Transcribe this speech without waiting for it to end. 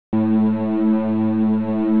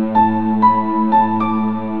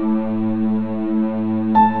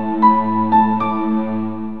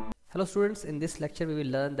Hello students, in this lecture we will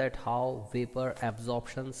learn that how Vapour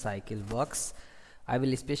Absorption Cycle works. I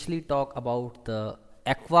will especially talk about the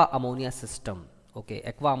Aqua Ammonia system. Okay,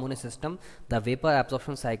 Aqua Ammonia system, the Vapour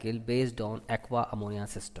Absorption Cycle based on Aqua Ammonia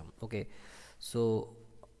system. Okay, so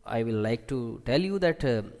I will like to tell you that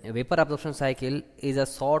Vapour Absorption Cycle is a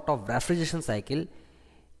sort of refrigeration cycle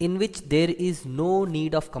in which there is no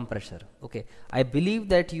need of compressor. Okay, I believe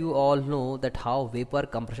that you all know that how vapor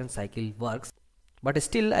compression cycle works, but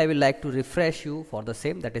still I will like to refresh you for the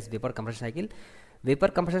same, that is vapor compression cycle. Vapor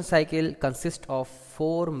compression cycle consists of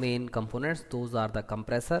four main components. Those are the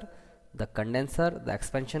compressor, the condenser, the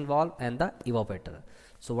expansion valve and the evaporator.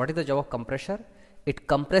 So what is the job of compressor? It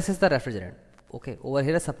compresses the refrigerant. Okay, over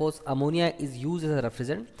here suppose ammonia is used as a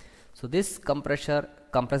refrigerant, so this compressor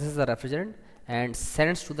compresses the refrigerant and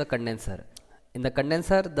sends to the condenser. In the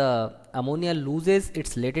condenser, the ammonia loses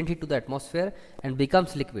its latent heat to the atmosphere and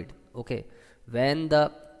becomes liquid. Okay, when the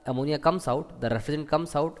ammonia comes out, the refrigerant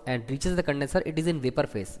comes out and reaches the condenser, it is in vapor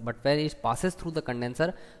phase, but when it passes through the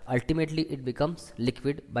condenser, ultimately it becomes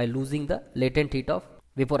liquid by losing the latent heat of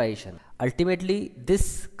vaporization. Ultimately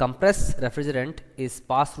this compressed refrigerant is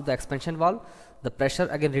passed through the expansion valve, the pressure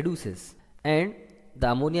again reduces and the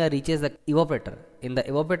ammonia reaches the evaporator. In the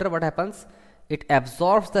evaporator, what happens? It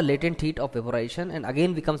absorbs the latent heat of vaporization and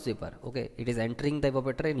again becomes vapor. Okay, it is entering the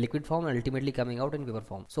evaporator in liquid form and ultimately coming out in vapor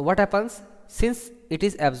form. So what happens? Since it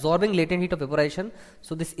is absorbing latent heat of vaporization,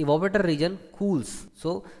 so this evaporator region cools.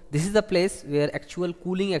 So this is the place where actual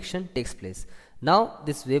cooling action takes place. Now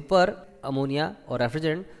this vapor ammonia or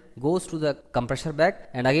refrigerant goes to the compressor bag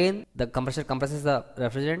and again the compressor compresses the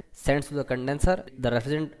refrigerant, sends to the condenser, the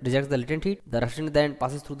refrigerant rejects the latent heat, the refrigerant then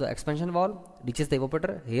passes through the expansion valve, reaches the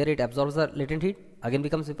evaporator, here it absorbs the latent heat, again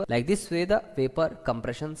becomes vapor. Like this way the vapor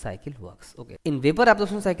compression cycle works. Okay, in vapor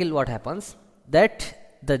absorption cycle what happens?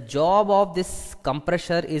 That the job of this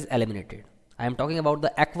compressor is eliminated. I am talking about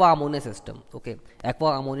the aqua ammonia system. Okay,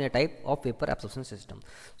 aqua ammonia type of vapor absorption system.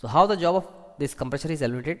 So how the job of this compressor is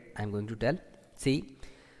eliminated, I am going to tell. See,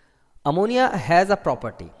 ammonia has a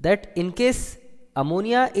property that in case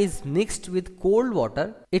ammonia is mixed with cold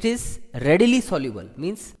water, it is readily soluble.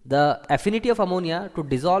 Means the affinity of ammonia to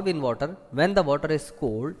dissolve in water when the water is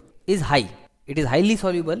cold is high. It is highly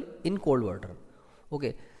soluble in cold water.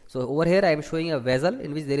 Okay, so over here I am showing a vessel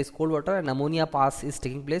in which there is cold water and ammonia pass is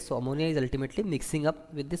taking place. So ammonia is ultimately mixing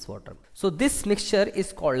up with this water. So this mixture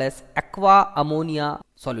is called as aqua ammonia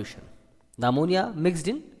solution. The ammonia mixed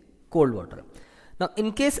in cold water. Now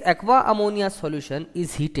in case aqua ammonia solution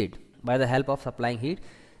is heated by the help of supplying heat,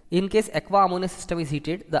 in case aqua ammonia system is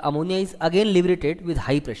heated, the ammonia is again liberated with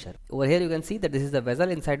high pressure. Over here you can see that this is the vessel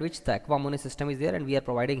inside which the aqua ammonia system is there and we are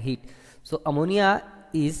providing heat. So ammonia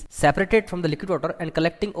is separated from the liquid water and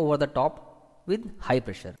collecting over the top with high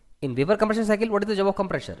pressure. In vapor compression cycle, what is the job of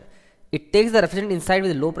compressor? It takes the refrigerant inside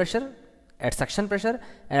with low pressure at suction pressure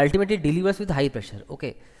and ultimately delivers with high pressure.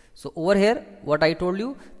 Okay. So over here what I told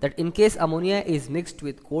you, that in case ammonia is mixed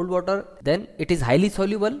with cold water, then it is highly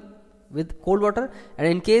soluble with cold water, and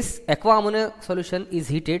in case aqua ammonia solution is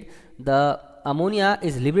heated, the ammonia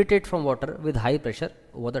is liberated from water with high pressure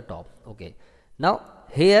over the top. Okay, now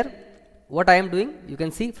here what I am doing, you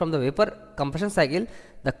can see from the vapor compression cycle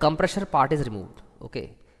the compressor part is removed.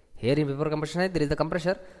 Okay, here in vapor compression cycle there is the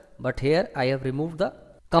compressor, but here I have removed the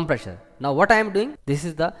compressor. Now what I am doing, this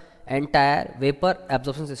is the entire vapor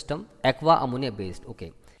absorption system aqua ammonia based.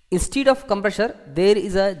 Okay, instead of compressor there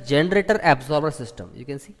is a generator absorber system. You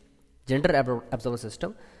can see generator absorber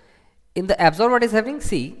system. In the absorber what is happening?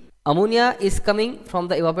 See, ammonia is coming from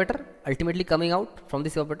the evaporator, ultimately coming out from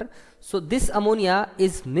this evaporator. So this ammonia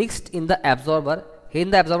is mixed in the absorber. Here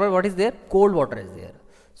in the absorber what is there? Cold water is there.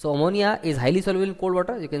 So ammonia is highly soluble in cold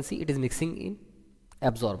water. You can see it is mixing in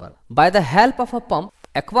absorber. By the help of a pump,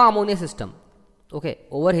 aqua ammonia system. Okay,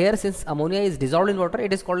 over here since ammonia is dissolved in water,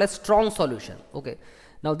 it is called a strong solution. Okay,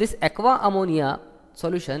 now this aqua ammonia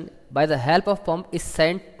solution by the help of pump is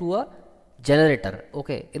sent to a generator.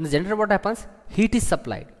 Okay, in the generator what happens? Heat is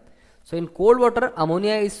supplied. So in cold water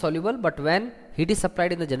ammonia is soluble, but when heat is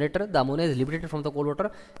supplied in the generator, the ammonia is liberated from the cold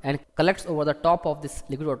water and collects over the top of this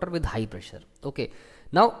liquid water with high pressure. Okay,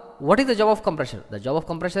 now what is the job of compressor? The job of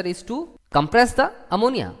compressor is to compress the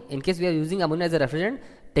ammonia. In case we are using ammonia as a refrigerant,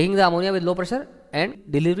 taking the ammonia with low pressure and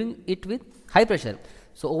delivering it with high pressure.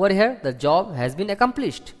 So over here the job has been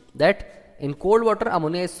accomplished, that in cold water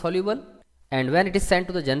ammonia is soluble and when it is sent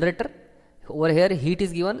to the generator, over here heat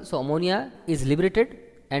is given, so ammonia is liberated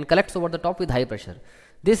and collects over the top with high pressure.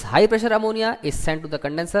 This high pressure ammonia is sent to the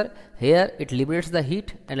condenser. Here it liberates the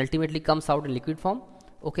heat and ultimately comes out in liquid form.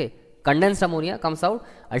 Okay, condensed ammonia comes out,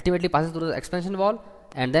 ultimately passes through the expansion valve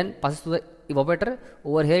and then passes to the evaporator.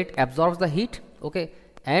 Over here it absorbs the heat, okay,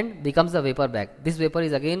 and becomes the vapor back. This vapor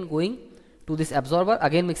is again going to this absorber,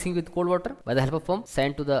 again mixing with cold water by the help of pump,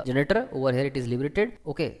 sent to the generator. Over here it is liberated,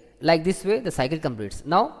 okay. Like this way the cycle completes.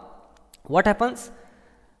 Now what happens?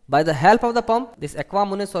 By the help of the pump, this aqua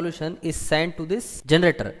ammonia solution is sent to this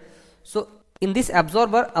generator. So in this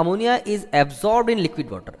absorber, ammonia is absorbed in liquid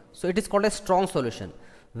water, so it is called a strong solution.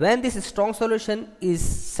 When this strong solution is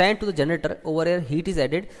sent to the generator, over here heat is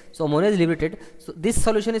added, so ammonia is liberated. So this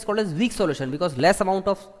solution is called as weak solution because less amount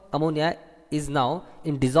of ammonia is now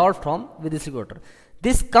in dissolved form with this liquid water.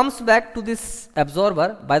 This comes back to this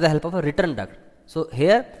absorber by the help of a return duct. So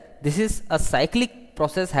here this is a cyclic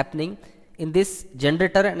process happening in this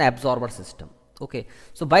generator and absorber system, okay.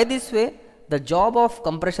 So by this way the job of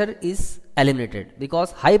compressor is eliminated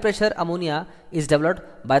because high pressure ammonia is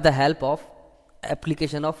developed by the help of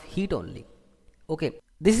application of heat only, okay.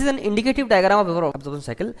 This is an indicative diagram of Vapour absorption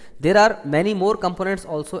cycle. There are many more components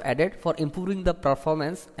also added for improving the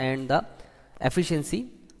performance and the efficiency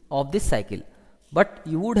of this cycle, but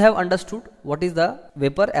you would have understood what is the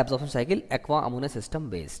Vapour absorption cycle aqua ammonia system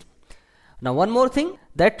based. Now one more thing,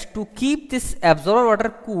 that to keep this absorber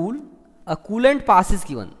water cool, a coolant pass is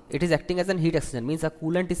given. It is acting as an heat exchanger, means a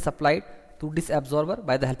coolant is supplied to this absorber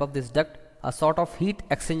by the help of this duct, a sort of heat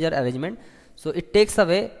exchanger arrangement. So it takes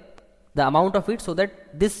away the amount of heat so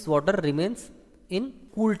that this water remains in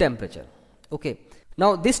cool temperature, okay.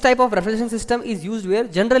 Now this type of refrigeration system is used where?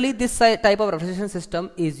 Generally this type of refrigeration system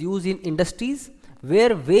is used in industries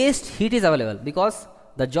where waste heat is available, because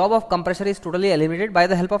the job of compressor is totally eliminated. By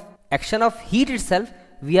the help of action of heat itself,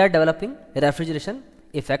 we are developing a refrigeration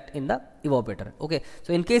effect in the evaporator, okay.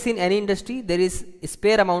 So in case in any industry there is a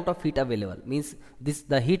spare amount of heat available, means this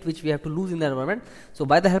the heat which we have to lose in the environment, so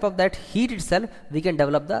by the help of that heat itself we can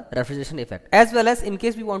develop the refrigeration effect. As well as in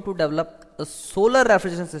case we want to develop a solar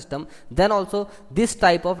refrigeration system, then also this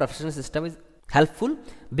type of refrigeration system is helpful,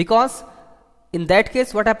 because in that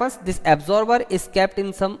case what happens, this absorber is kept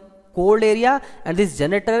in some cold area and this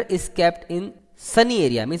generator is kept in sunny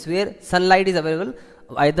area, means where sunlight is available,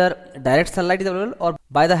 either direct sunlight is available or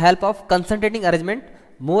by the help of concentrating arrangement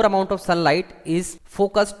more amount of sunlight is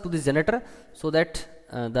focused to this generator, so that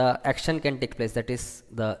the action can take place, that is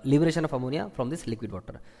the liberation of ammonia from this liquid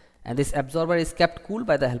water, and this absorber is kept cool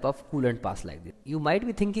by the help of coolant pass like this. You might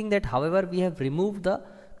be thinking that however we have removed the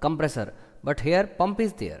compressor, but here pump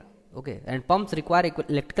is there, okay, and pumps require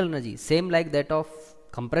electrical energy, same like that of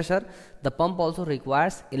compressor. The pump also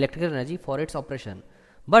requires electrical energy for its operation,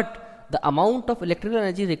 but the amount of electrical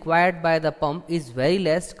energy required by the pump is very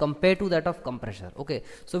less compared to that of compressor, okay.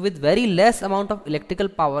 So with very less amount of electrical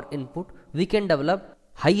power input, we can develop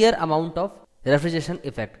higher amount of refrigeration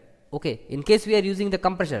effect, okay. In case we are using the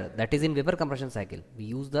compressor, that is in Vapour compression cycle, we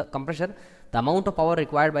use the compressor, the amount of power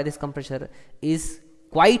required by this compressor is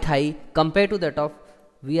quite high compared to that of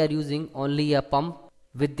we are using only a pump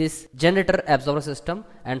with this generator absorber system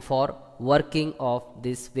and for working of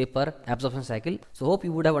this Vapour absorption cycle. So hope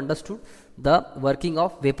you would have understood the working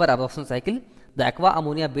of Vapour absorption cycle, the aqua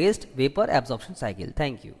ammonia based Vapour absorption cycle.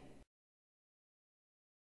 Thank you.